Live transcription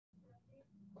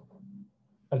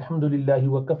Alhamdulillahi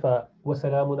wa kafa wa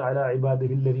salamun ala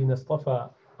ibadihi alladhina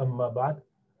istafa amma ba'd.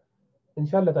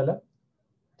 Inshallah ta'ala,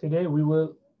 today we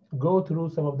will go through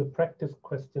some of the practice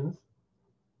questions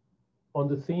on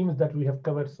the themes that we have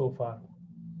covered so far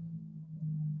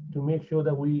to make sure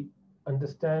that we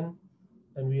understand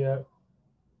and we are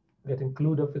getting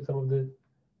clued up with some of the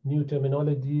new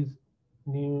terminologies,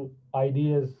 new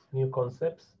ideas, new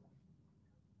concepts.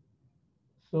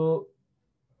 So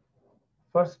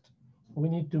first we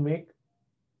need to make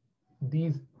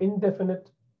these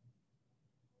indefinite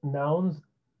nouns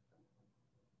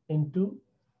into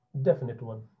definite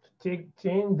one.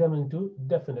 Change them into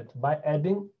definite by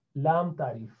adding lam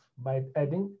tarif, by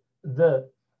adding the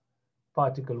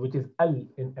particle, which is al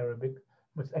in Arabic,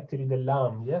 but it's actually the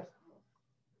lam, yes?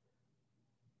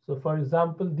 So for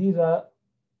example, these are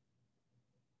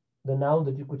the nouns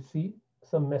that you could see,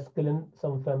 some masculine,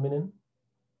 some feminine.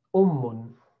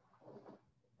 Ummun,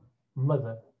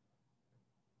 mother.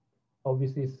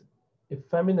 Obviously, it's a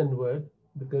feminine word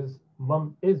because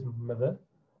mum is mother,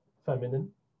 feminine.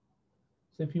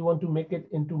 So if you want to make it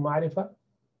into ma'rifa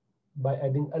by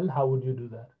adding al, how would you do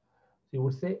that? So you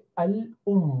would say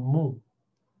al-ummu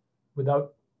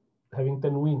without having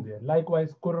tanween there.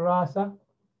 Likewise, kurrasa,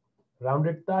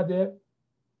 rounded ta there.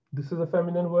 This is a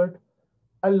feminine word.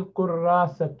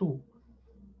 Al-kurrasatu.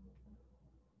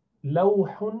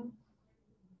 Lawhun,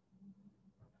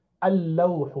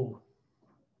 al-lawhu.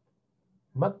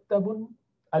 Maktabun,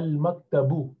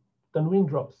 al-maktabu. Tanween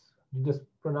drops. You just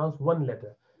pronounce one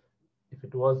letter. If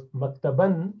it was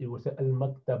maktaban, you would say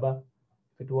al-maktaba.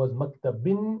 If it was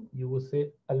maktabin, you would say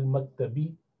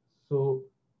al-maktabi. So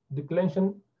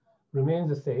declension remains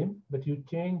the same, but you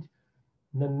change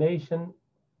nonation,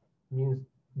 means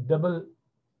double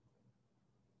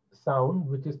sound,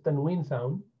 which is tanween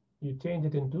sound. You change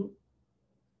it into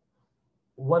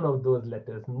one of those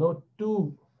letters, not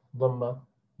two dhamma,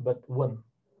 but one.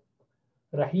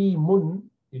 Rahimun,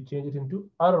 you change it into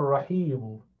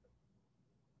ar-rahimu.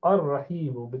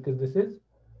 Ar-rahimu, because this is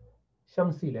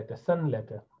shamsi letter, sun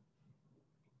letter.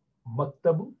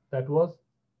 Maktabu, that was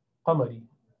qamari,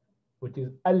 which is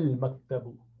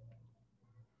al-maktabu.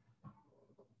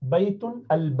 Baytun,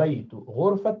 al-baytu.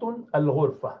 Ghurfatun,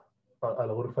 al-ghurfa.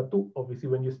 Al-ghurfatu, obviously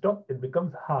when you stop, it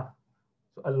becomes ha.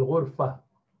 So al-ghurfa.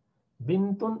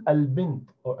 Bintun, al-bint,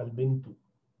 or al-bintu.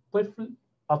 Tifl,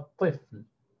 al-tifl.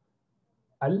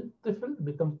 Al-tifl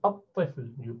becomes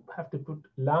al-tifl. You have to put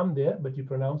lam there, but you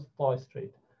pronounce ta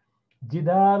straight.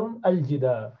 Jidarun,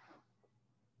 al-jidar.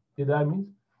 Jidar means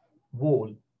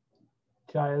wall.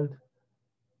 Child,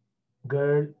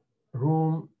 girl,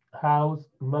 room, house,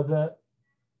 mother,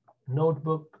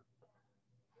 notebook,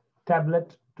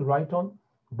 tablet to write on,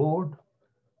 board,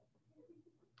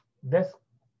 desk,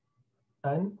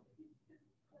 and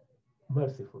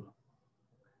merciful.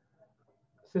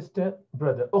 Sister,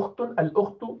 brother. Ukhtun,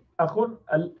 al-ukhtu, akhun,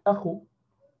 al-akhu.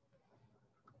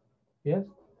 Yes?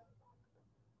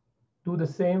 Do the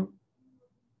same.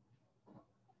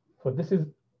 So this is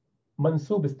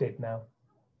mansub state now.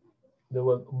 There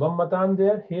was dhammatan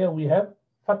there. Here we have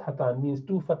fathatan, means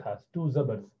two fathas, two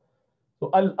zabars. So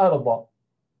al-arda,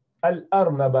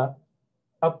 al-arnaba,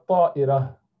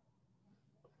 al-ta'ira.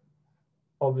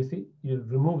 Obviously, you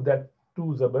remove that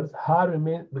two zabars. Ha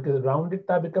remains, because rounded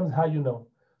ta becomes ha, you know.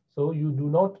 So you do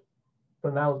not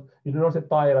pronounce, you do not say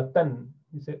ta'iratan.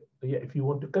 You say, yeah, if you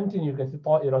want to continue, you can say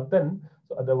ta'iratan.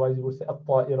 So otherwise you would say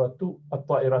at-ta'iratu,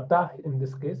 at-ta'irata in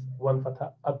this case, one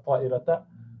fatha, at-ta'irata.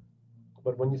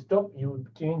 But when you stop, you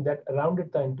change that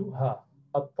rounded ta into ha,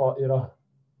 at-ta'ira.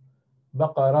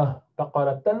 Baqarah,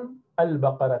 baqaratan,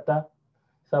 al-baqarata.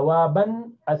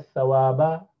 Thawaban,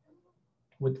 al-thawaba,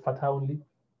 with fatha only.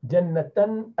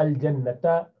 Jannatan,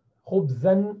 al-jannata.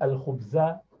 Khubzan,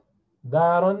 al-khubza.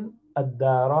 Daran,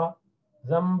 al-dara.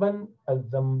 Zamban,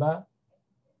 al-zamba.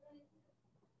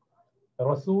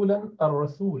 Rasulan,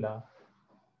 al-rasula,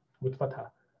 with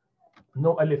fatha.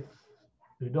 No alif.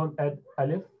 You don't add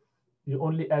alif. You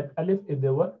only add alif if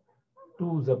there were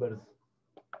two zabars.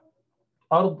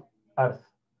 Ard, earth.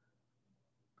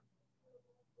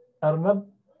 Arnab,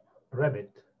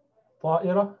 rabbit.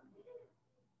 Ta'ira,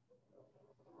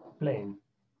 plane.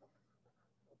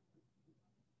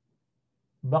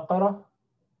 Baqara,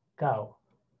 cow.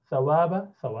 Thawaba,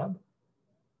 thawab,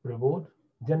 reward.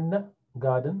 Jannah,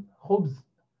 garden. Khubz,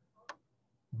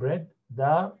 bread.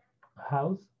 Dar,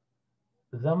 house.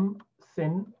 Zam,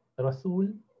 sin. Rasul,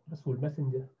 Rasul,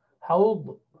 messenger.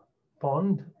 Hawd,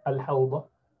 pond. Al-hawda.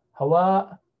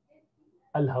 Hawa,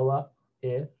 al-hawa,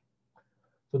 air.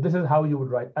 So this is how you would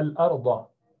write al-arda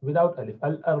without alif.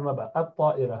 Al-arnaba,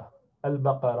 al-ta'ira,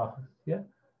 al-baqara. Yeah,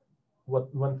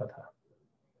 one fatha.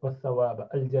 والثواب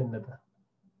الجنة.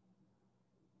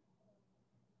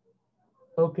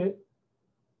 Okay.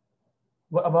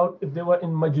 What about if they were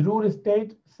in majroor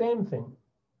state? Same thing.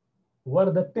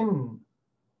 وردة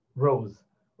rose.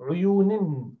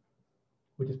 عيون,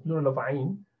 which is plural of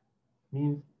ain,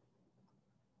 means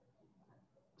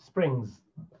springs,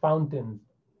 fountains.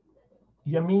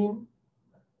 Yameen,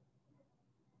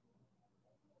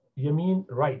 yameen,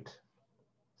 right.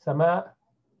 Sama,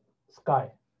 sky.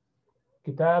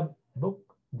 Kitab, book.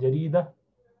 Jarida,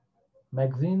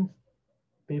 magazines,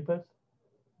 papers.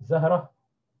 Zahra,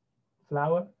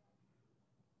 flower.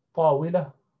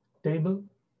 Tawila, table.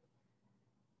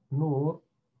 Noor,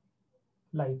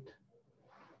 light.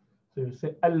 So you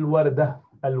say al-warda,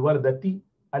 al-wardati,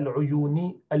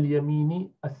 al-uyuni, al-yamini,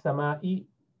 al-samai,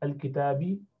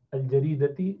 al-kitabi,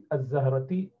 al-jaridati,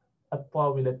 al-zahrati,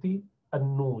 al-tawilati,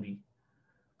 al-nuri.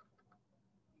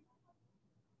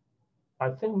 I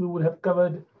think we would have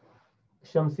covered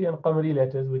Shamsi and Qamari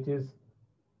letters, which is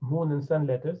moon and sun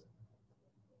letters.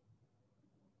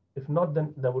 If not,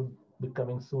 then that would be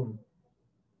coming soon.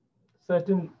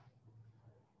 Certain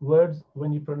words,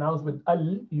 when you pronounce with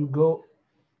al, you go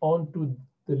on to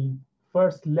the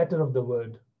first letter of the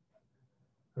word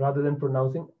rather than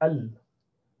pronouncing al.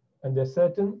 And there's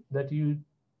certain that you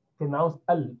pronounce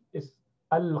al. It's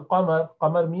al-qamar.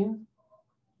 Qamar means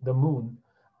the moon.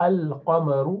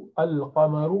 Al-qamaru,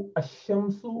 al-qamaru,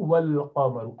 ash-shamsu,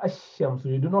 wal-qamaru. Ash-shamsu.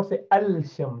 You do not say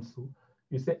al-shamsu.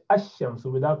 You say ash-shamsu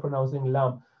without pronouncing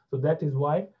lam. So that is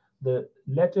why the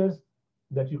letters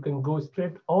that you can go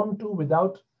straight on to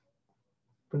without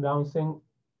pronouncing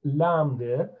lam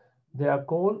there, they are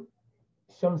called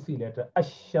shamsi letter,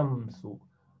 ash-shamsu.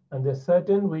 And there's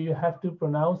certain where you have to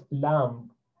pronounce lam.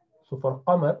 So for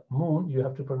qamar, moon, you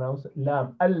have to pronounce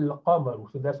lam, al-qamaru.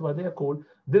 So that's why they are called.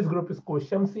 This group is called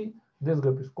shamsi. This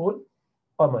group is called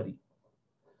qamari.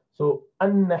 So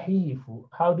an-nahifu.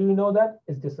 How do you know that?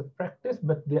 It's just a practice,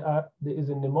 but there is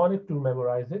a mnemonic to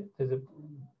memorize it. There's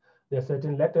a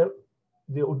certain letter.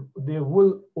 They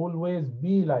will always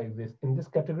be like this in this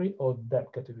category or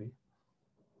that category.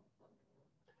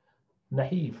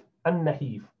 Nahif,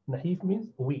 an-nahif. Nahif means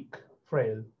weak,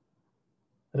 frail.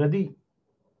 Radi.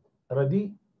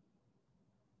 Radi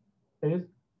is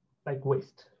like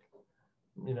waste,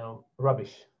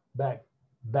 rubbish,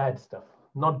 bad stuff,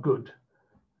 not good.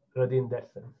 Radi in that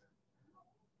sense.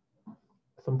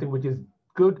 Something which is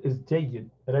good is jayyid.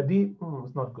 Radi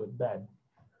is not good, bad.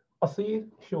 Asir,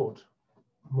 short.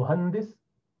 Muhandis,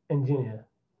 engineer.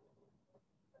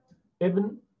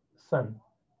 Ibn, son.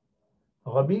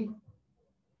 Ghabi,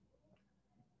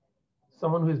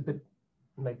 someone who is a bit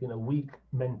weak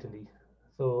mentally.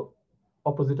 So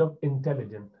opposite of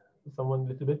intelligent, someone a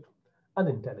little bit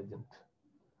unintelligent,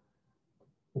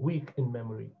 weak in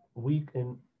memory, weak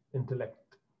in intellect.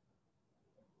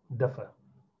 Dafa.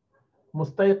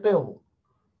 Mustayqil,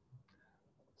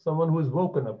 someone who is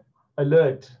woken up,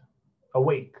 alert,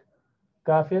 awake.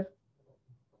 Kafir,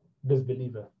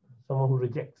 disbeliever, someone who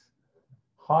rejects.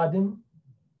 Khadim,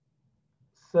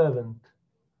 servant.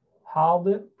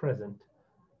 Hadir, present.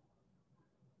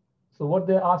 So what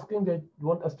they're asking, they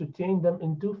want us to change them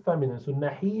into feminine. So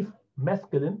nahif,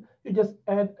 masculine, you just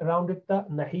add around it the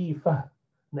nahifah,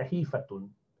 nahifatun.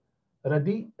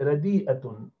 Radi,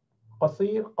 radi'atun.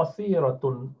 Qasir,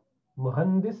 qasiratun.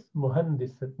 Muhandis,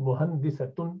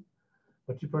 muhandisatun.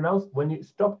 But you pronounce, when you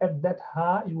stop at that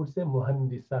ha, you would say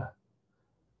muhandisah.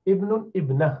 Ibnun,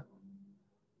 ibnah.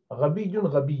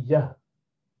 Ghabiyun, ghabiyah.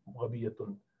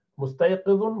 Ghabiyatun.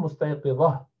 Mustayqidun,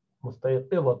 mustayqidah.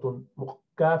 مستيقظة.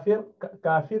 كافر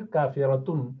كافر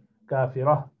كافرة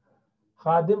كافرة.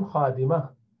 خادم خادمة.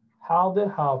 حاضر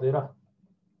حاضرة.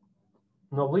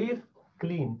 نظيف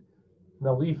clean.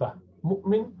 نظيفة.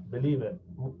 مؤمن believer.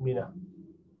 مؤمنة.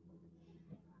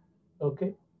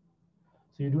 Okay.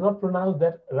 So you do not pronounce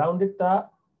that rounded ta,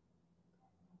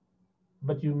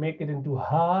 but you make it into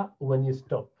ha when you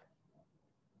stop.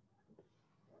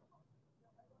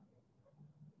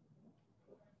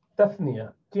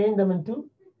 Tathniya. Change them into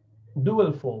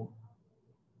dual form.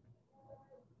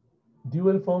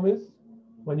 Dual form is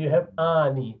when you have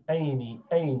ani, aini,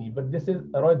 aini, but this is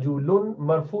rajulun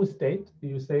marfu state.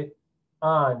 You say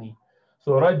ani.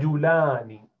 So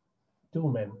rajulani,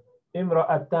 two men.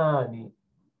 Imra'atani,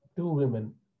 two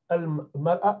women.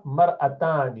 Al-mar'a,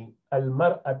 mar'atani.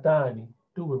 Al-mar'atani,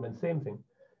 two women. Same thing.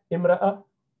 Imra'a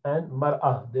and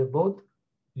mar'a, they're both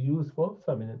used for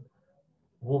feminine.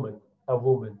 Woman, a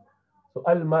woman. So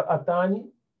al-mar'atani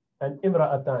and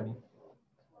imra'atani.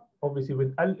 Obviously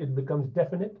with al it becomes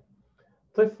definite.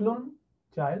 Tiflun,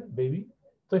 child, baby.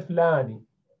 Tiflani.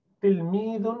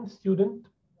 Tilmidun, student.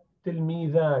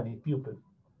 Tilmidani, pupil.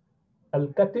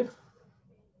 Al-katif,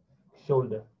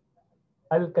 shoulder.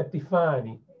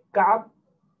 Al-katifani, ka'b,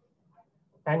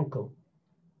 ankle.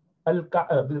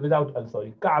 Without al,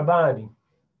 sorry. Ka'bani,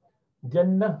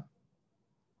 jannah,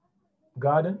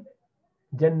 garden.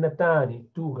 Jannatani,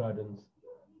 two gardens.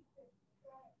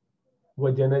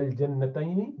 وجنى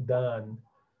الجنتين دان.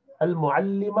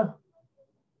 المعلمة,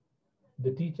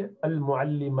 the teacher.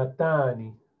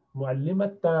 المعلمتان,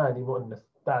 معلمتان مؤنث.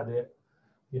 Ta there,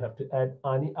 you have to add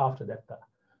ani after that ta.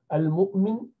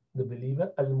 المؤمن, the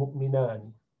believer.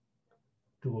 المؤمنان,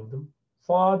 two of them.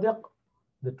 صادق,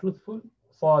 the truthful.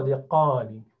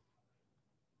 صادقان.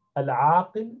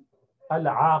 العاقل,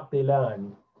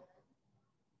 العاقلان.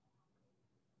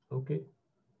 Okay.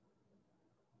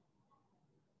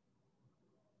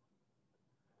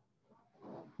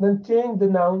 Then change the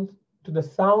nouns to the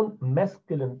sound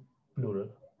masculine plural.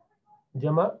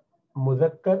 Jama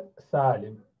Muzakkar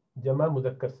Salim. Jama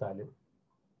Muzakkar Salim.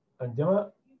 And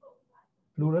Jama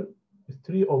plural is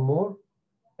three or more,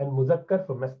 and Muzakkar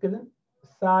for masculine.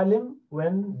 Salim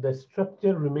when the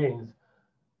structure remains.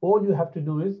 All you have to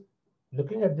do is,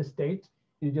 looking at the state,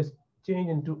 you just change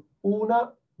into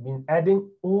una, mean adding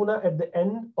una at the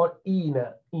end, or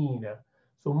ina, ina.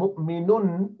 So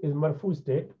mu'minun is marfu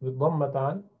state with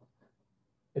dhammatan.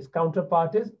 Its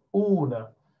counterpart is una.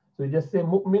 So you just say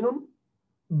mu'minun,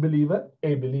 believer,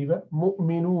 a believer.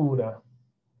 Mu'minuna,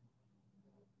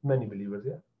 many believers,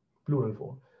 yeah, plural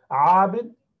form.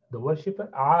 Abid, the worshipper.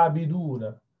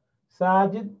 Abiduna.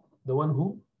 Sajid, the one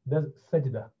who does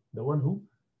sajda, the one who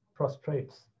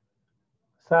prostrates.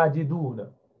 Sajiduna,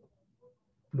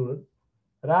 plural.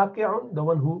 Raki'un, the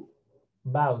one who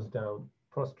bows down.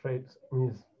 Prostrates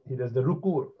means he does the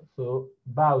ruku', so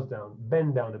bows down,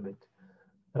 bend down a bit.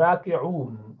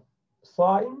 Raki'un.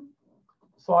 Sa'im,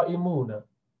 Sa'imuna.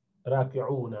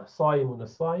 Raki'una. Sa'imuna,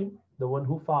 Sa'im, the one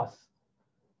who fasts.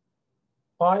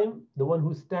 Qa'im, the one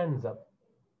who stands up.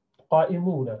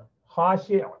 Qa'imuna.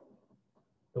 Khashi',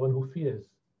 the one who fears,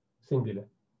 singular.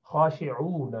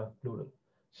 Khashi'una, plural.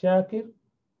 Shakir,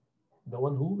 the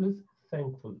one who is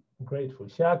thankful, grateful.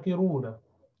 Shakiruna.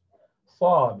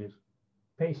 Sabir,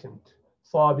 patient.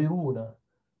 Sabiruna.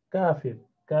 Kafir,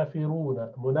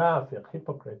 kafiruna. Munafiq,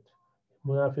 hypocrite.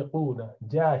 Munafiquna.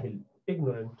 Jahil,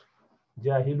 ignorant.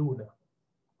 Jahiluna.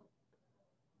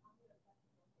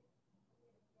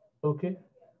 Okay?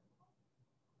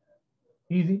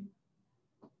 Easy.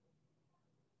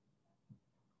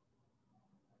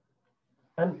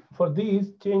 And for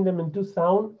these, change them into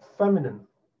sound feminine.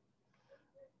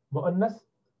 Mu'annas,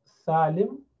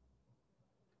 Salim.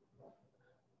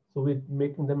 So we're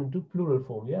making them into plural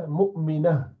form. Yeah.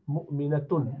 Mu'minah,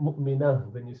 mu'minatun,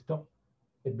 mu'minah. When you stop,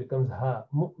 it becomes ha.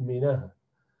 Mu'minah.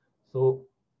 So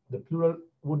the plural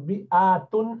would be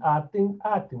atun, atin,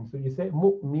 atin. So you say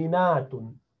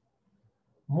mu'minatun,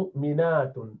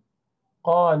 mu'minatun.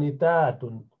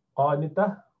 Qanitatun,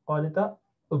 qanita, qanita,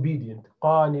 obedient.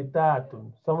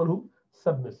 Qanitatun, someone who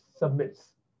submits.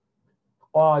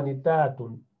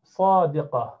 Qanitatun.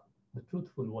 Sadiqah, the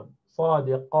truthful one.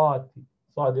 Sadiqati,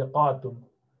 sadiqatun,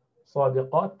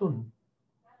 sadiqatun.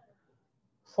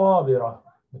 Sabira,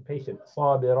 the patient.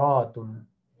 Sabiratun,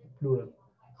 plural.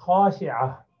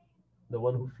 Khashi'ah, the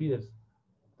one who fears,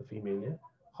 the female. Yeah?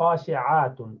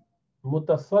 Khashi'atun.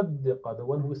 Mutasaddiqa, the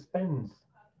one who spends.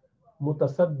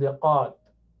 Mutasaddiqat.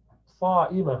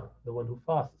 Sa'imah, the one who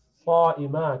fasts.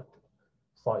 Sa'imat.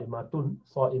 Sa'imatun.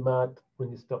 Sa'imat,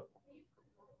 when you stop.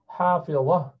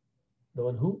 Hafizah, the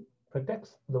one who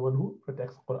protects,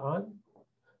 Quran.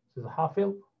 This is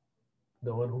Hafiz,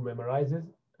 the one who memorizes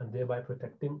and thereby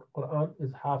protecting Quran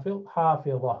is Hafiz.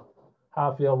 Hafizah.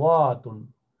 Hafizatun.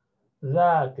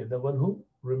 Zakir, the one who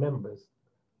remembers,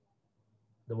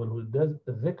 the one who does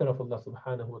the dhikr of Allah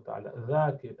subhanahu wa ta'ala.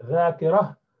 Zakir.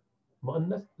 Zakirah,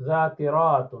 mu'annas.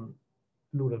 Zakiratun,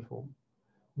 plural form.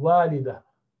 Walidah,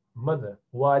 mother.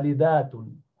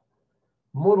 Walidatun.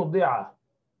 Murdi'ah,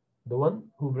 the one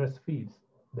who breastfeeds,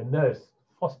 the nurse,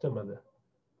 foster mother,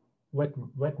 wet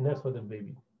nurse for the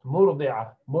baby.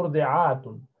 Murdi'ah,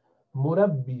 murdi'atun.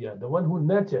 Murabbiya, the one who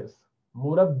nurtures.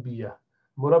 Murabbiya,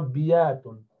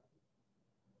 murabbiyatun.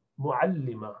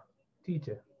 Muallima,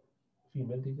 teacher,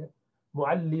 female teacher.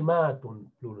 Muallimatun,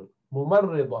 plural.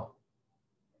 Mumarrida,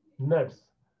 nurse,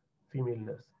 female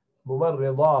nurse.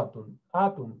 Mumarridatun.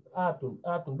 Atun.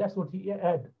 That's what he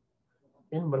had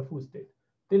in marfu state.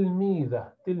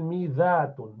 Tilmiza,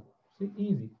 tilmizatun. See,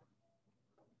 easy.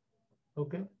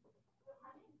 Okay.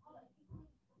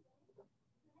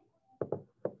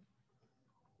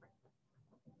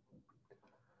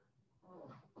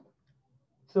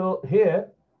 So here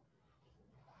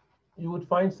you would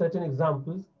find certain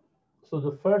examples. So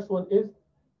the first one is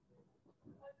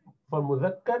For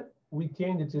muzakkar, we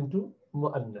change it into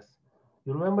muannas.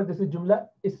 You remember this is jumla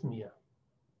ismiya.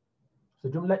 So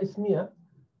jumla ismiya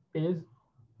is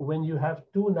when you have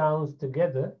two nouns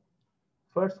together.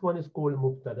 First one is called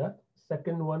mubtada.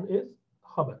 Second one is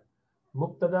khabar.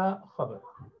 Mubtada, khabar.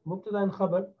 Mubtada and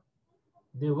khabar,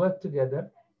 they work together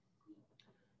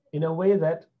in a way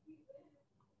that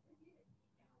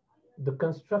the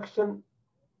construction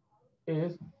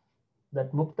is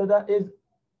that mubtada is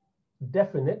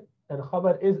definite and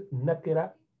khabar is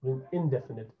nakira,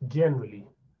 indefinite, generally.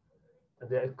 And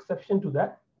there are exception to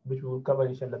that, which we will cover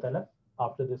inshallah ta'ala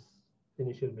after this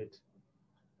initial bit.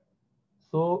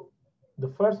 So the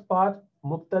first part,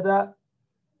 mubtada,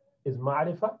 is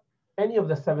ma'rifa, any of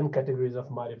the 7 categories of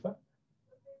ma'rifa.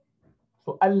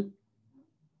 So al-ibnu,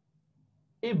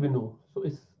 so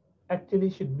it's actually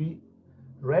should be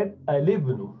read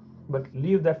al-ibnu, but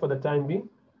leave that for the time being.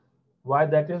 Why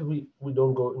that is, we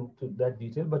don't go into that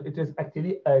detail, but it is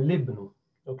actually al-ibnu.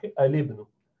 Okay, al-ibnu.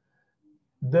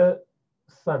 The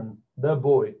son, the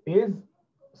boy, is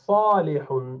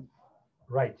salihun,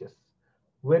 righteous.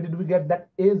 Where did we get that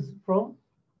is from?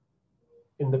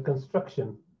 In the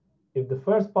construction. If the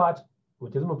first part,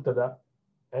 which is mubtada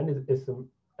and is ism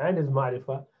and is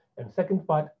ma'rifa, and second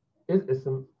part is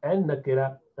ism and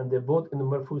nakira, and they're both in the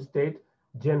marfu state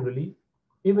generally,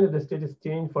 even if the state is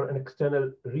changed for an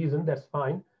external reason, that's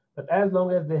fine. But as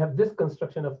long as they have this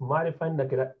construction of ma'rifa and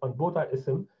nakira on both are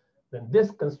ism, then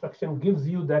this construction gives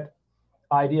you that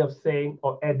idea of saying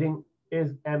or adding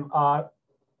is mr,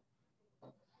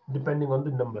 depending on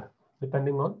the number,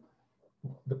 depending on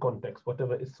the context,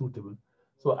 whatever is suitable.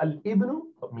 So al-ibnu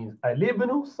means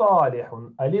al-ibnu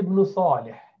salihun, al-ibnu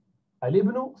salih,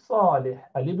 al-ibnu salih,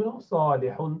 al-ibnu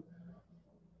salihun.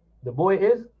 The boy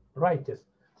is righteous.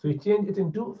 So you change it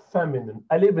into feminine.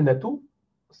 Al-ibnatu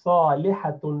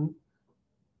salihatun.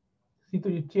 See, so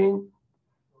you change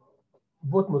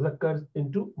both muzakkars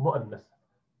into muannas.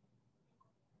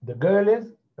 The girl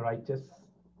is righteous.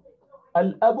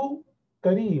 Al-abu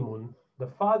kareemun. The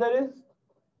father is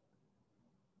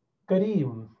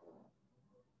kareem,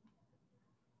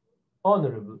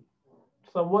 honorable,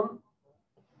 someone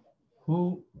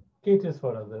who caters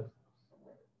for others,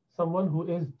 someone who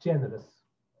is generous.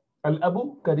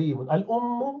 Al-abu kareemun.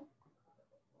 Al-ummu,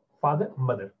 father,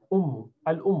 mother. Ummu,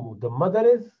 al-ummu. The mother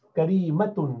is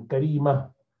kareematun, kareemah.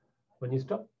 When you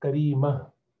stop,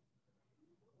 kareemah.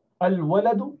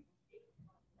 Al-waladu,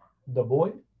 the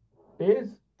boy, is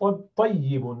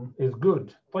tayyibun, is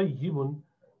good. Tayyibun.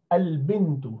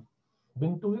 Al-bintu.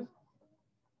 Bintu is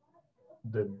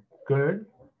the girl,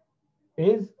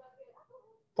 is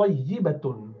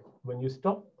tayyibatun. When you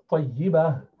stop,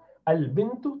 tayyibah.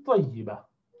 Al-bintu tayyibah.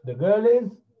 The girl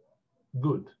is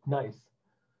good, nice.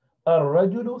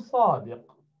 Al-rajulu sadiq.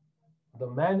 The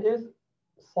man is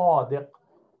sadiq,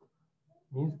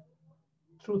 means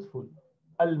truthful.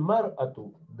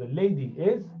 Al-mar'atu. The lady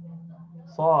is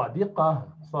sadiqah,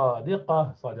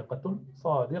 sadiqah, sadiqatun,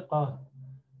 sadiqah.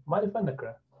 Ma'rifa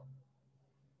nakra.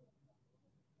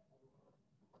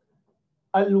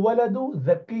 Al-waladu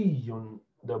zakiyun.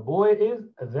 The boy is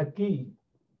zaki,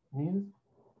 means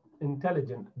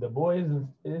intelligent. The boy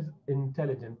is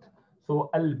intelligent. So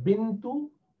al-bintu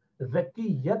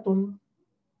zakiyatun.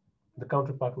 The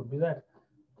counterpart would be that.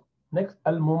 Next,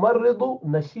 al-mumarridu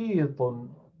nasheetun.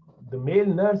 The male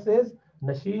nurse is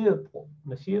nasheet.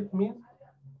 Nasheet means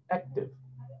active,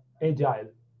 agile,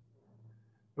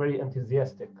 very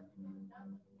enthusiastic.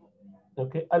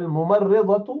 Okay,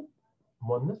 al-mumarridatu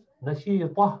muannas,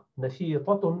 nasheetah,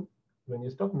 nasheetatun. When you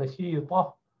stop,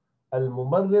 nasheetah.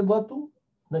 Al-mumarridatu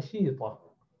nasheetah.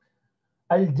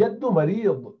 Al-jaddu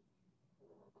mareed.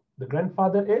 The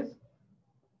grandfather is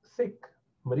sick,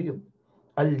 mareed.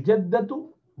 Al-jaddatu,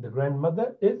 the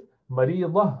grandmother, is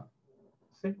mareedah,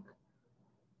 sick.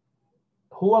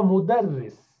 Huwa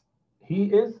mudarris. He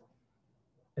is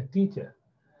a teacher.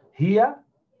 Hiya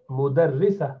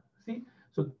mudarrisa. See,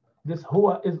 so this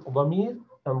huwa is dhamir,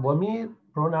 and dhamir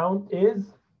pronoun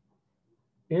is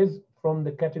from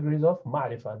the categories of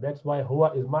ma'rifa. That's why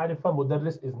huwa is ma'rifa,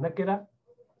 mudarris is nakira.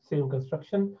 Same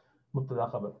construction,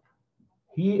 mubtada khabar.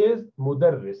 He is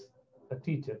mudarris, a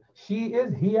teacher. She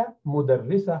is hiya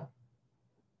mudarrisa,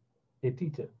 a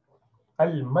teacher.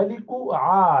 Al-maliku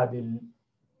adil.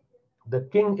 The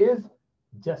king is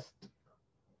just.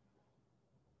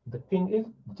 The king is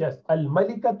just.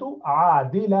 Al-malikatu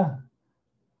adila.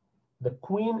 The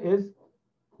queen is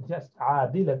just.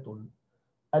 Adilatun.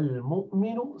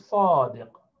 Al-mu'minu sadiq.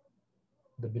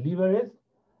 The believer is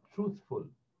truthful.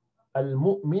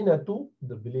 Al-mu'minatu,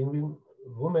 the believing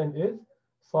woman, is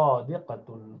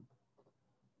sadiqatun.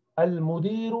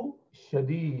 Al-mudiru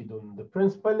shadidun. The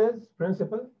principal,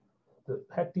 the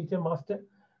head teacher, master.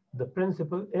 The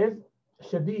principal is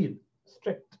shadid,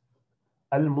 strict.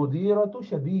 Al-mudiratu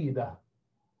shadida.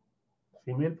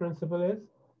 Female principal is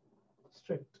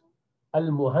strict.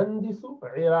 Al-muhandisu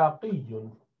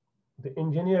iraqiyun. The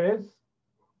engineer is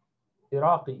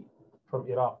Iraqi, from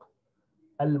Iraq.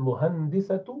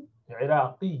 Al-muhandisatu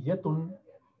iraqiyatun.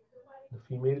 The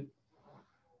female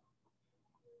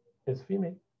is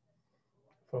female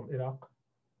from Iraq.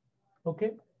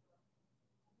 Okay,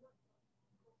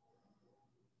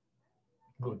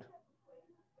 good.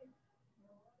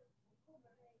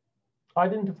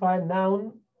 Identify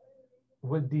noun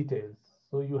with details.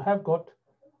 So you have got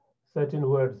certain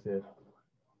words there.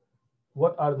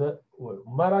 What are the words?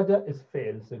 Maraja is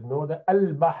fail, so ignore the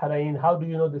al-bahrain. How do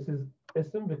you know this is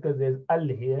ism? Because there's al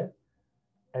here,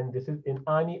 and this is in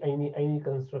any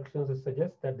constructions. It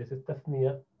suggests that this is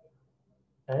tasniya,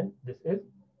 and this is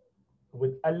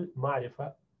with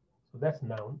al-ma'rifa. So that's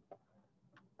noun.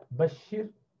 Bashir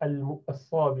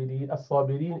al-sabirin.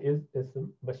 As-sabirin is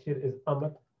ism. Bashir is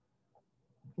amr.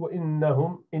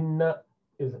 وإنهم inna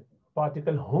is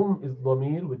particle, hum is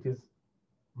dhamir, which is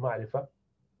ma'rifa.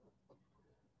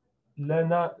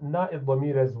 Lana na is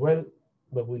dhamir as well,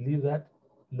 but we leave that.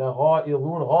 La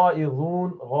ghaidun,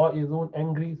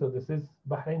 angry. So this is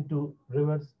Bahrain, two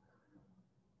rivers.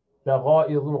 La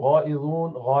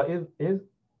ghaid is,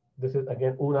 this is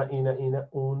again una, ina,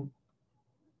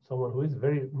 someone who is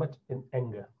very much in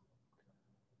anger.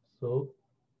 So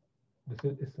this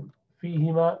is ism.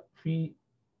 Fihima, fi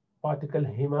particle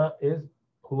hima is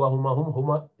huwa,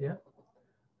 huma, yeah.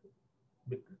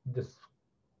 This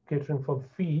catering for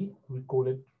fi, we call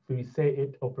it, we say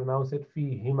it or pronounce it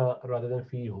fi hima rather than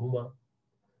fi huma,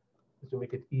 just to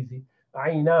make it easy.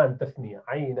 Aynan tasniya,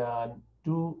 aynan,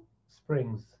 two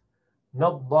springs.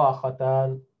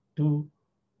 Naddakhatan, two,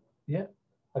 yeah.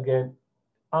 Again,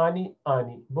 ani,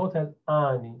 both have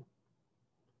ani.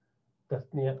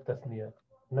 Tasniya,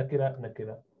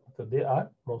 nakira. So they are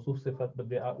mawsuf sifat, but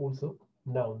they are also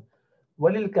noun.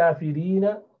 Walil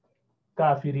kafirina,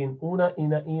 kafirin, una,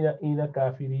 ina,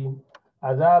 kafirin.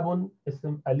 Azabun,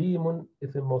 ism, alimun,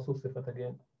 ism, mawsuf sifat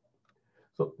again.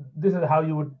 So this is how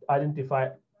you would identify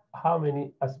how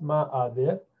many asma are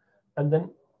there. And then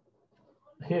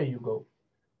here you go.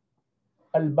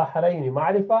 Al-Bahraini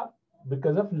ma'rifa,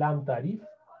 because of lam tarif.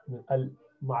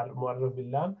 Al-mu'arraf bil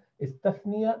lam is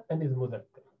tathniya and is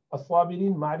muzakkar.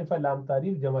 As-sabirin ma'rifa lam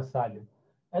tarif jama salim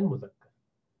and muzakkar.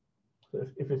 So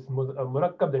if it's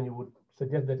murakkab, then you would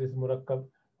suggest that it's murakkab.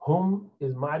 Hum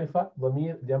is ma'rifa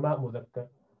dhamir jama muzakkar.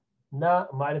 Na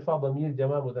ma'rifa dhamir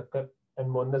jama muzakkar, and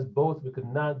muannas both, because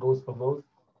na goes for both.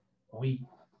 We.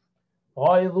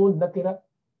 Ghaidun nakira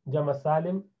jama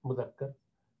salim muzakkar.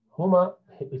 Huma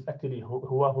is actually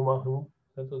huwa, huma, hum.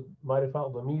 So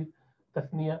ma'rifa dhamir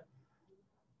tathniya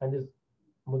and is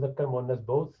muzakkar muannas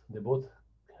both. They both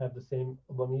have the same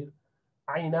dhamir.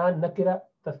 Aynan nakira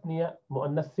tathniya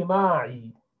muannas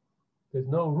sima'i. There's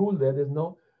no rule there.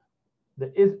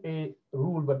 There is a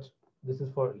rule, but this is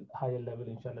for higher level,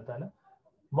 inshallah ta'ala.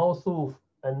 Mawsuf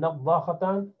and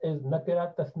naddakhatan is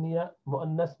nakira tathniya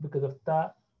muannas because of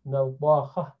ta.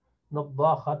 Naddakhah,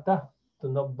 naddakhata to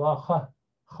naddakha,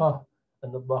 kha,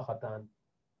 and naddakhatan.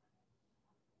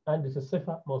 And this is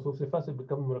sifa, mawsuf sifa, so it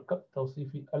becomes murakkab,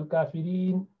 tawsifi.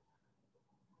 Al-kafirin,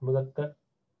 muzakkar,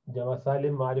 jama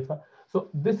salim, ma'rifa. So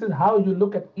this is how you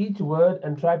look at each word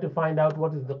and try to find out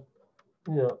what is the,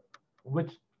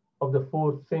 which of the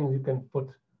four things you can put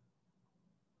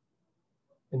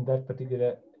in that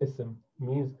particular ism.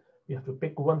 Means you have to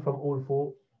pick one from all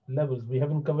four levels. We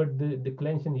haven't covered the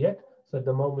declension yet, so at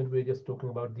the moment we're just talking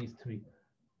about these three.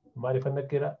 Ma'rifa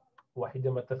nakira, wahid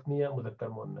jama tathniya, muzakkar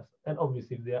muannas. And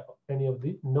obviously if there are any of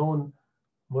the known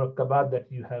murakkabat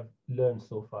that you have learned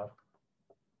so far.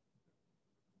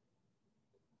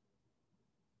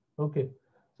 Okay,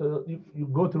 so you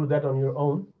go through that on your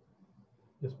own.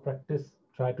 Just practice,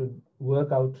 try to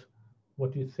work out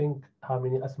what you think, how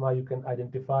many asma you can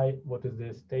identify, what is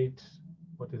their state,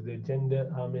 what is their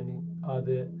gender, how many are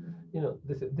there.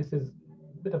 This is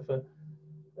a bit of a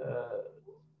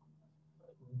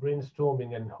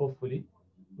brainstorming, and hopefully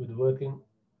with working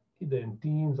either in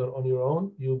teams or on your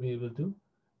own, you'll be able to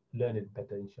learn it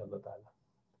better, inshallah ta'ala.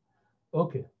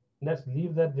 Okay, let's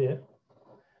leave that there.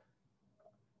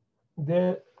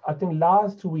 I think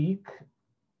last week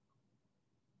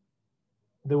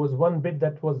there was one bit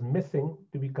that was missing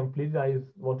to be completed. I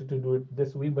wanted to do it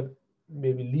this week, but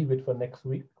maybe leave it for next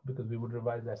week because we would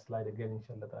revise that slide again,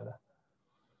 inshallah ta'ala.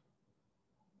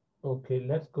 Okay,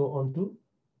 let's go on to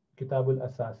Kitab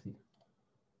al-Asasi.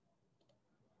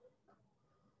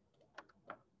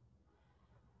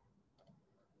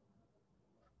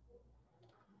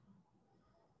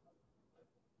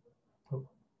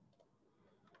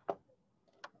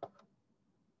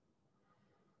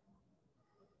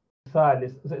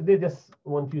 Thalith. They just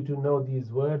want you to know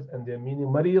these words and their meaning.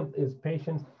 Marid is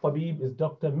patient. Tabib is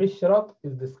doctor. Mishrat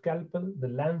is the scalpel, the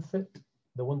lancet,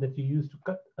 the one that you use to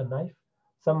cut a knife.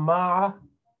 Samma'a,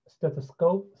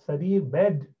 stethoscope. Sarir,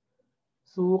 bed.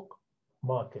 Suq,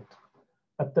 market.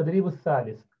 At-Tadreeb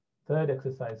al-Thalith, third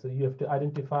exercise. So you have to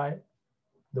identify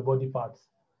the body parts.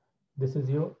 This is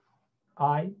your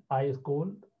eye. Eye is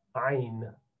called Ain.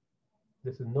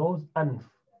 This is nose, Anf.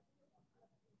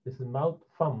 This is mouth,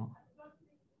 Fam.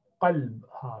 Qalb,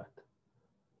 heart.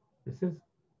 This is,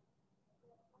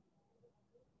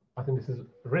 I think this is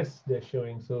wrist they're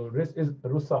showing. So wrist is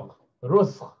Rusakh.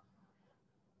 Rusakh.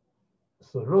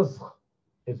 So Rusakh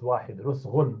is Wahid.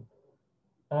 Rusghun.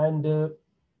 And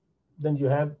then you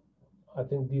have, I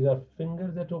think these are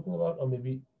fingers they're talking about, or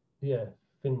maybe, yeah,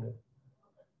 finger.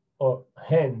 Or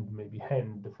hand, maybe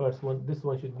hand. The first one, this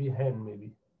one should be hand,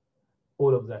 maybe.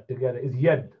 All of that together is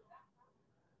Yad.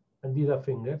 And these are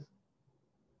fingers.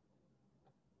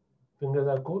 Fingers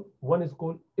are called, one is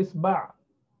called Isba',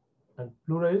 and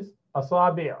plural is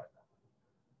Asabi'.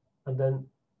 And then,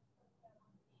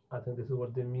 I think this is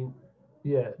what they mean,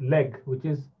 yeah, leg, which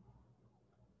is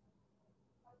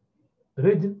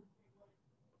Rijl.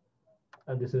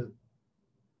 And this is,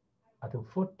 I think,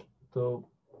 foot. So,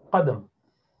 Qadam.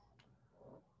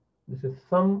 This is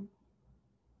thumb,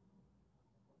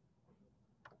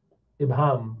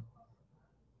 Ibham.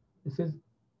 This is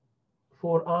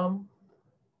forearm,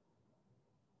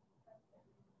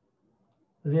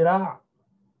 Zira'.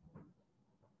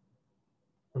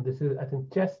 And this is, I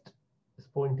think, chest is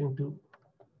pointing to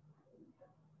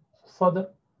Sadr,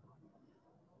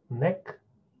 neck,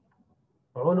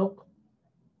 Unuq.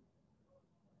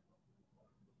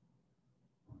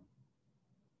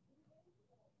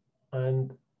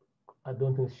 And I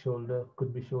don't think shoulder,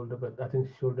 could be shoulder, but I think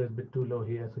shoulder is a bit too low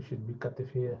here, so should be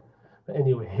katif here. But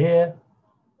anyway, hair,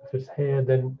 if it's hair,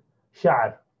 then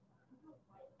sha'r.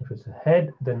 If it's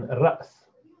head, then ra's.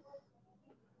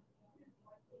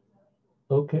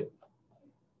 Okay.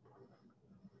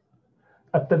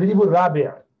 At-Tadreeb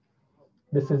al-Rabi'.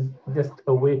 This is just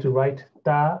a way to write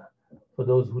ta, for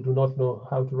those who do not know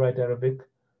how to write Arabic.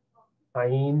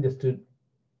 Ain, just to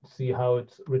see how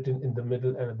it's written in the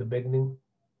middle and at the beginning.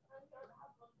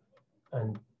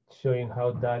 And showing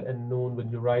how dal and noon,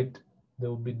 when you write, there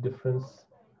will be difference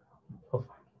of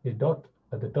a dot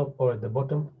at the top or at the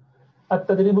bottom.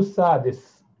 At-Tadreeb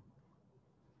al-Sadis.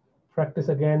 Practice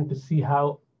again to see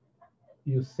how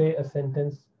you say a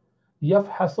sentence.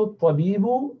 يفحص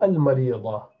الطبيب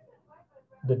المريض.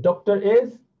 The doctor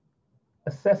is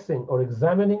assessing or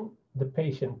examining the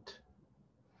patient.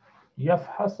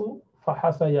 يفحص,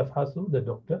 فحص يفحص, the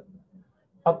doctor.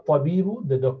 الطبيب,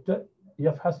 the doctor.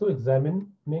 يفحص,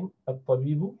 examining.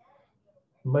 الطبيب.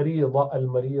 مريض,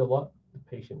 المريض, the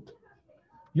patient.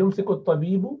 يمسك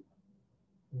الطبيب,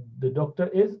 the doctor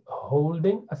is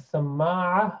holding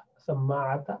السماعة,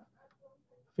 سماعة,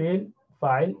 فعل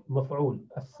فاعل مفعول.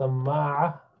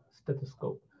 السماعة,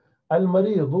 stethoscope.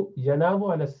 المريض ينام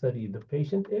على السرير. The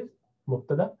patient is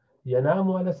مبتدأ.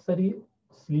 ينام على السرير,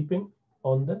 sleeping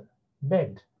on the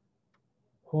bed.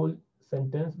 Whole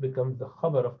sentence becomes the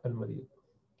خبر of المريض.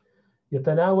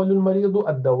 يتناول المريض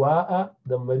الدواء.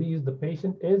 The مريض, the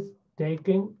patient, is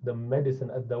taking the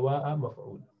medicine. الدواء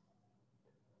مفعول.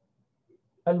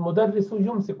 المدرس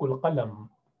يمسك القلم.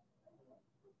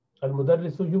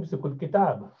 المدرس يمسك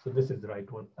الكتاب. So this is the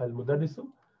right one. المدرس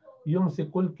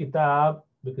يمسك الكتاب,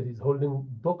 because he's holding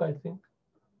book, I think.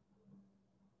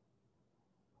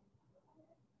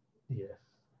 Yes.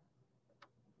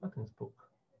 I think it's book.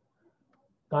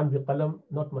 Can't be qalam,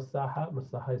 not masaha.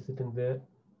 Masaha is sitting there.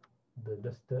 The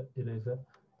duster, eraser.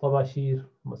 Tabashir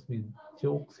must be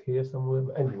jokes here somewhere.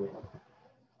 But anyway.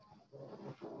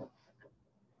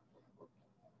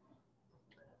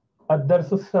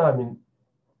 الدرس الثامن.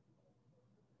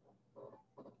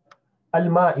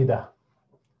 المائدة,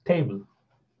 table.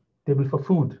 Table for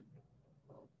food.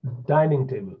 Dining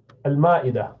table.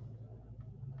 المائدة.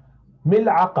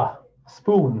 ملعقة,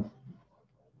 spoon.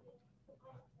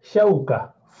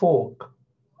 شوكة, fork.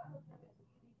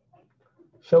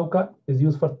 شوكة is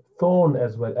used for thorn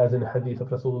as well, as in hadith of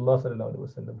Rasulullah sallallahu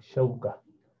alaihi wasallam. شوكة.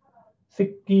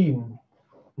 سكين,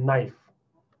 knife.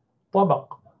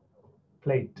 طبق,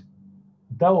 plate.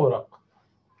 دورق,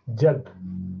 jug,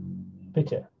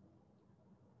 pitcher.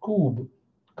 كوب,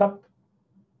 cup.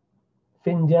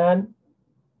 Finjan,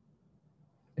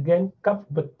 again cup,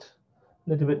 but a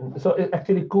little bit. So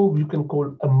actually koob you can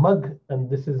call a mug, and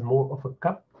this is more of a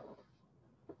cup.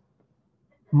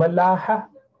 Malaha,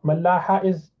 malaha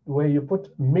is where you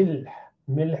put milh.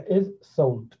 Milh is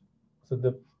salt. So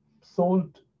the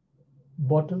salt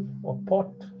bottle or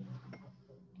pot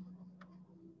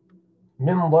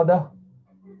منضدة,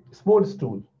 small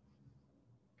stool.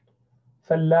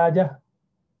 ثلاجة,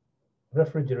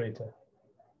 refrigerator.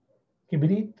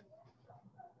 كبريت,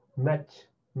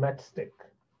 matchstick.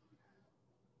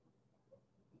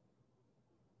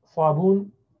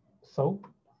 صابون, soap.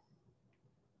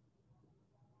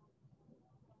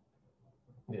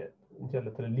 Yeah,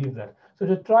 inshallah, leave that. So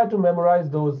just try to memorize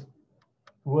those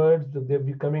words, that they'll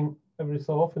be coming every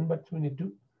so often, but we need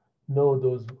to know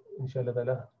those,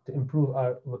 inshallah, to improve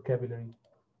our vocabulary.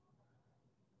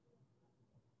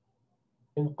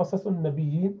 In قصص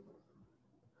النبيين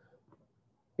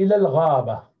إلى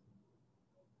الغابة,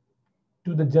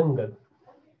 to the jungle.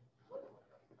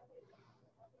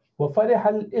 وفرح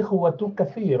الإخوة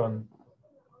كثيرا,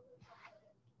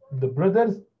 the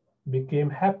brothers became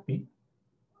happy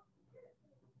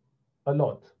a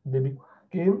lot. They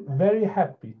became very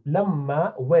happy.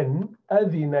 لما, when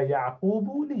أذن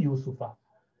يعقوب ليوسف,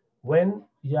 when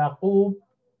Yaqub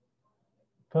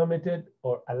permitted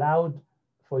or allowed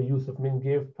for Yusuf, means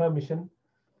gave permission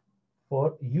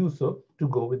for Yusuf to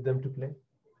go with them to play.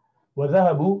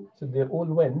 وذهبوا, so they all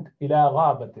went إلى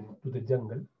غابة, to the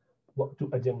jungle, to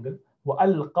a jungle.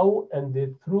 وألقوا, and they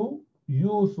threw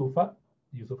Yusuf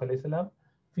alayhi salam,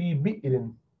 في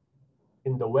بئر,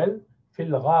 in the well, في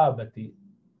الغابة,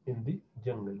 in the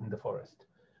jungle, in the forest.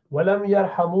 ولم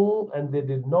يرحموا, and they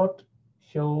did not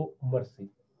show mercy.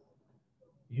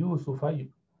 Yusuf,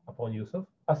 upon Yusuf,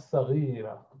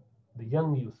 الصغيرة, the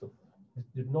young Yusuf,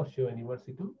 did not show any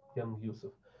mercy to young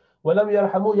Yusuf. ولم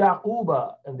يرحموا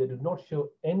يعقوب, and they did not show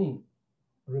any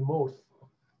remorse,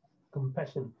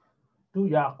 compassion to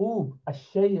Yaqub,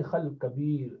 الشيخ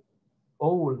الكبير,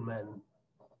 old man.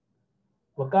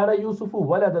 وكان يوسف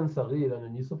ولدا صغيرا,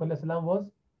 and Yusuf alayhi salam was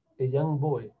a young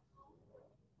boy.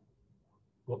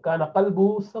 وكان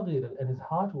قلبه صغيرا, and his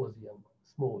heart was young,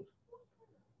 small.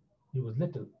 He was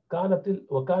little.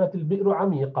 وكانت البئر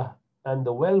عميقة, and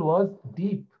the well was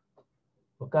deep.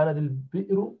 وكانت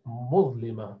البئر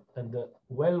مظلمة, and the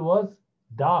well was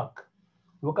dark.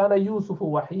 وكان يوسف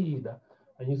وحيدا,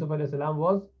 and Yusuf alayhi salam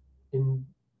was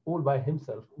all by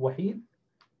himself. وحيد,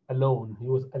 alone. He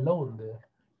was alone there.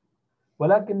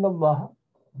 ولكن الله,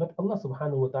 but Allah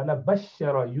subhanahu wa ta'ala,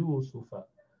 بشر يوسف,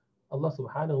 Allah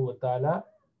subhanahu wa ta'ala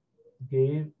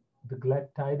gave the glad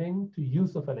tidings to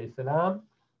Yusuf alayhi salam,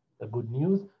 the good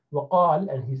news. وقال,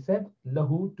 and he said,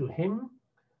 له, to him,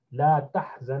 لا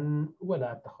تحزن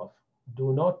ولا تخف,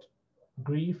 do not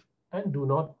grieve and do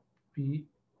not be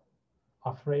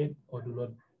afraid, or do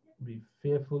not be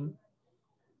fearful.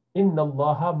 إن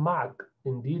الله معك,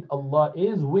 indeed Allah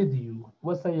is with you.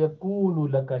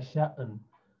 وسيكون لك شأن,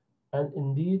 and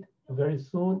indeed very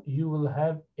soon you will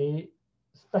have a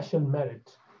special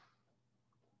merit.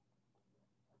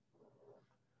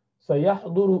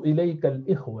 سيحضر إليك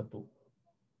الإخوة,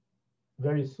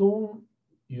 very soon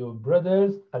your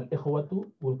brothers, al-ikhwatu,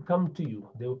 will come to you.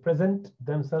 They will present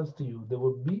themselves to you. They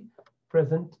will be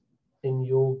present in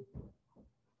your,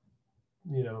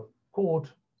 court.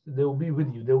 They will be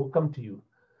with you. They will come to you.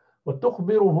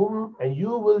 وَتُخْبِرُهُمْ, and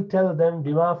you will tell them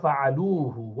بِمَا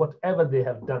فَعَلُوهُ, whatever they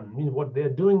have done. Means what they're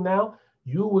doing now,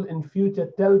 you will in future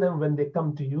tell them when they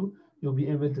come to you. You'll be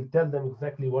able to tell them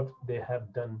exactly what they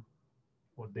have done,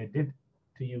 what they did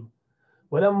to you.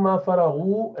 وَلَمَّا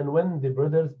فَرَغُوا, and when the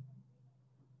brothers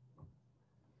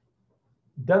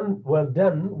were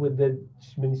done with the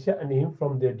min sha'nihim,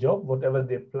 from their job, whatever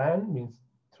they planned, means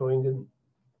throwing in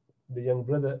the young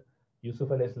brother Yusuf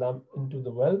alayhi salam into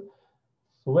the well.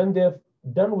 So when they've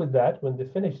done with that, when they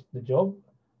finished the job,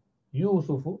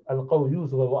 Yusufu, alqaw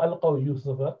Yusuf wa alqaw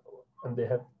Yusufa, and they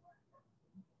have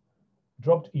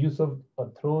dropped Yusuf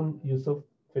or thrown Yusuf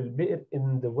fil bi'r,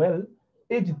 in the well.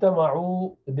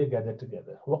 اجتمعوا, they gathered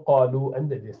together. وقالوا, and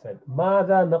they said,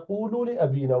 ماذا نقول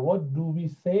لأبينا, what do we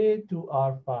say to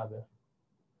our father?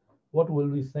 What will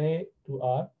we say to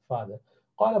our father?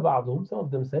 قال بعضهم, some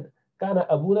of them said, كان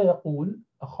أبونا يقول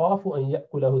أخاف أن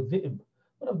يأكله الذئب.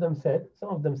 Some of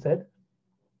them said,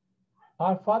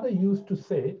 our father used to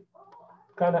say,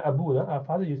 كان أبونا, our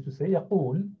father used to say,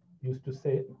 يقول, used to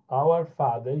say, our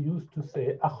father used to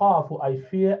say, أخاف, I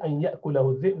fear, أن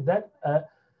يأكله الذئب, that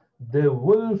the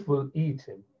wolf will eat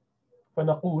him.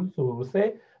 فنقول, so we will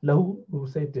say, له, we will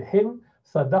say to him,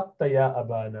 صدقت يا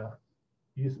أبانا,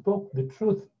 you spoke the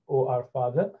truth, O our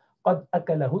father. قد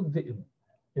أكله الذئب,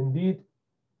 indeed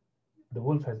the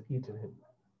wolf has eaten him,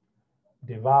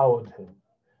 devoured him.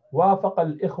 وافق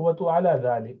الإخوة على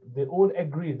ذلك, they all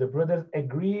agreed, the brothers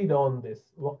agreed on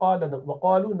this.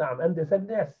 وقالوا نعم, and they said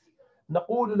yes.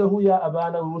 نقول له يا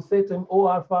أبانا, we will say to him, O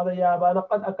our father, يا أبانا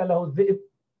قد أكله الذئب,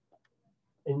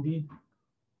 indeed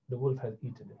the wolf has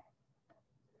eaten him.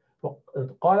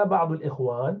 قال بعض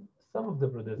الإخوان, some of the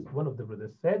brothers, one of the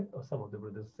brothers said, or some of the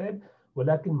brothers said,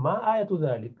 ولكن ما آية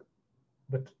ذلك,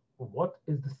 but what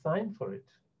is the sign for it?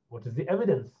 What is the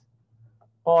evidence?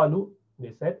 قالوا,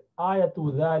 they said, آية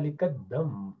ذلك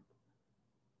الدم.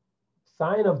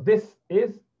 Sign of this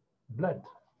is blood.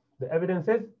 The evidence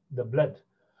is the blood.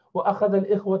 وأخذ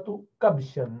الإخوة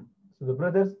كبشا. So the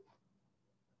brothers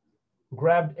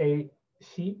grabbed a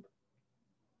sheep.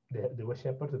 They were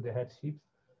shepherds, they had sheep.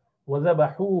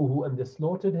 وذبحوه, and they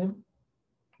slaughtered him.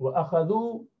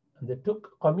 وأخذوا, and they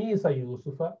took قميص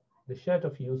يوسف, the shirt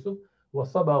of Yusuf.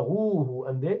 وصبغوه,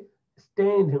 and they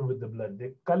stained him with the blood.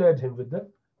 They colored him with the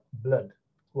blood.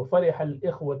 وفرح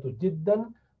الإخوة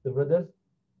جدا. The brothers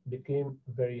became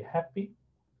very happy.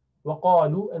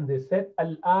 وقالوا, and they said,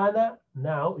 الآن,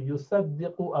 now,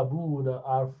 يصدق أبونا,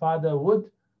 our father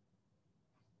would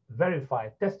verify,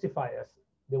 testify us.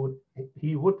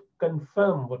 He would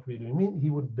confirm what we do. I mean, he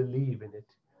would believe in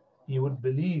it. He would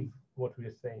believe what we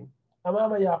are saying.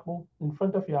 أمام يعقوب, in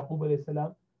front of يعقوب عليه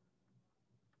السلام,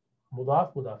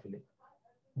 مضاف مضاف إليه.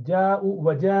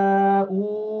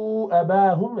 وجاءوا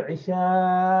أباهم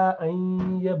عشاء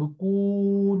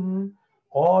يبكون.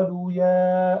 قالوا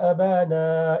يا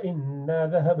أبانا إنا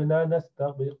ذهبنا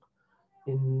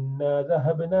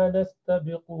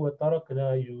نستبق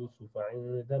وتركنا يوسف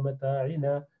عند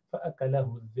متاعنا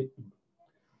فأكله الذئب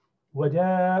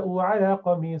وجاءوا على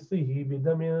قميصه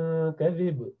بدم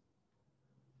كذب.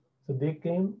 So they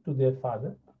came to their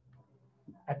father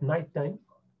at night time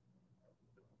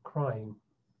crying.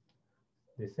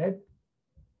 They said,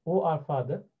 "O our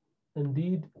father,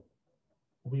 indeed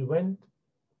we went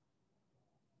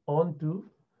on to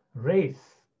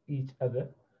race each other,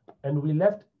 and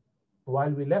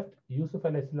while we left Yusuf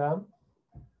alayhi salam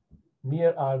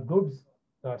near our goods,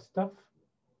 our stuff,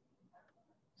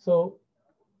 so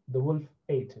the wolf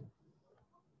ate him."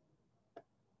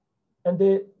 And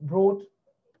they brought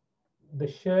the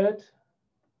shirt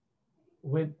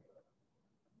with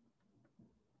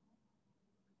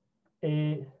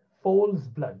a foal's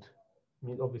blood. I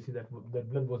mean, obviously that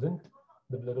blood wasn't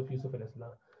the blood of Yusuf alayhi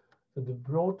salam. So they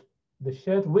brought the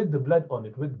shirt with the blood on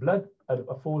it, with blood,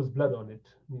 a foal's blood on it.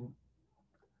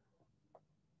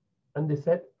 And they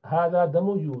said, هذا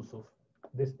دم يوسف.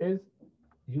 This is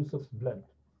Yusuf's blood.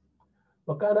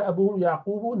 وكان أبوهم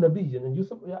يعقوب نبيا. And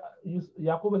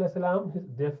Yaqub alayhi salam,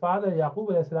 their father Yaqub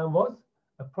alayhi salam was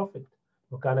a prophet.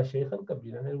 وكان شيخا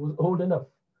كبيرا, and he was old enough.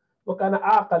 وكان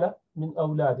أعقل من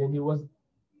أولاد, and he was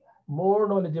more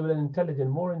knowledgeable and intelligent,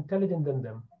 more intelligent than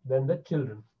them, than the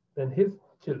children, than his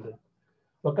children.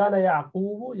 وكان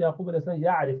يعقوب alayhi salam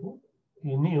يعرف,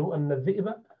 he knew أن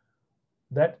الذئب,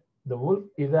 that the wolf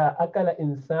إذا أكل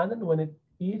إنسانا, when it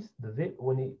eats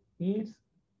when he eats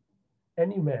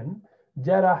any man,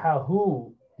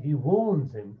 جرحه, he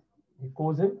wounds him, he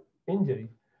causes him injury.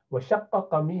 وشق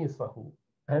قميصه,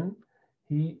 and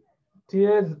he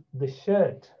tears the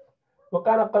shirt.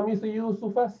 وكان قميص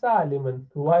يوسف سالما,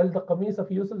 while the قميص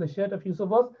of Yusuf, the shirt of Yusuf,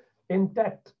 was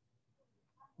intact.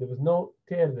 There was no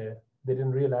tear there. They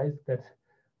didn't realize that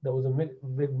there was a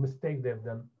big mistake they've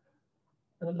done,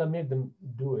 and Allah made them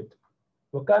do it.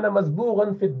 وكان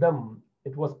مصبوغا في الدم,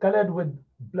 it was colored with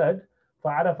blood.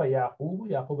 فعرف يعقوب,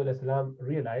 Yaqub alayhi salam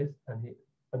realized, and he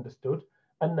understood,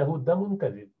 أنه دم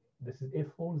كذب, this is a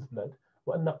fool's blood.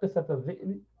 وأن قصة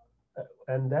الذئب,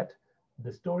 and that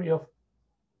the story of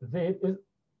Zayd is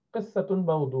قصة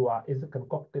موضوعة, is a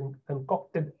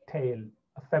concocted tale,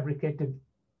 a fabricated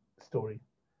story.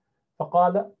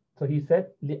 فقال, so he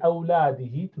said,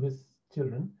 لأولاده, to his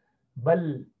children,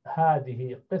 بل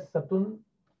هذه قصة,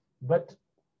 but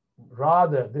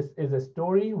rather this is a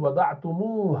story,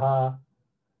 وضعتموها,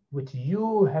 which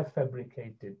you have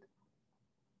fabricated.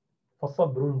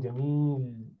 فصبر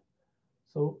جميل,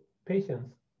 so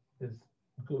patience is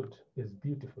good, is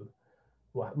beautiful.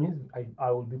 Means I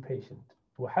will be patient.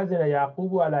 وحزن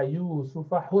يعقوب على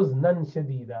يوسف حزنا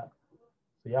شديدا.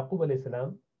 So Yaqub alayhi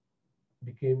salam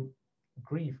became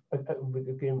grieved.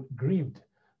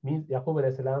 Means Yaqub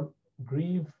alayhi salam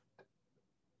grieved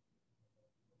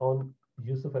on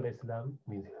Yusuf alayhi salam,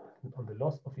 means on the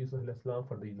loss of Yusuf alayhi salam,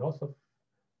 for the loss of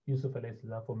Yusuf alayhi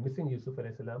salam, for missing Yusuf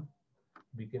alayhi salam,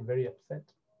 became very upset.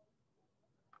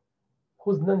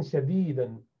 حزنا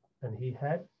شديدا, and he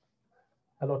had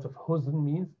a lot of huzn,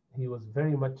 means he was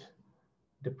very much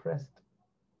depressed.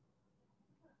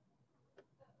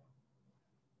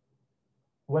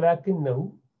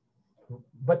 ولكنه,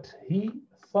 but he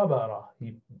صبر,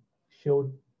 he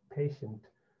showed patient.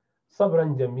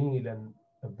 صبرا جميلا,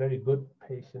 a very good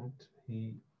patient.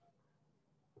 He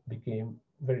became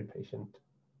very patient.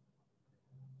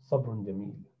 صبر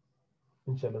جميل.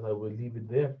 Inshallah, I will leave it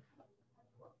there.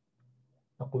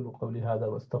 أقول قولي هذا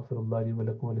وأستغفر الله لي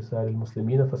ولكم ولسائر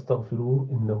المسلمين فاستغفروه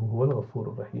إنه هو الغفور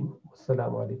الرحيم.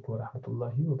 والسلام عليكم ورحمة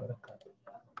الله وبركاته.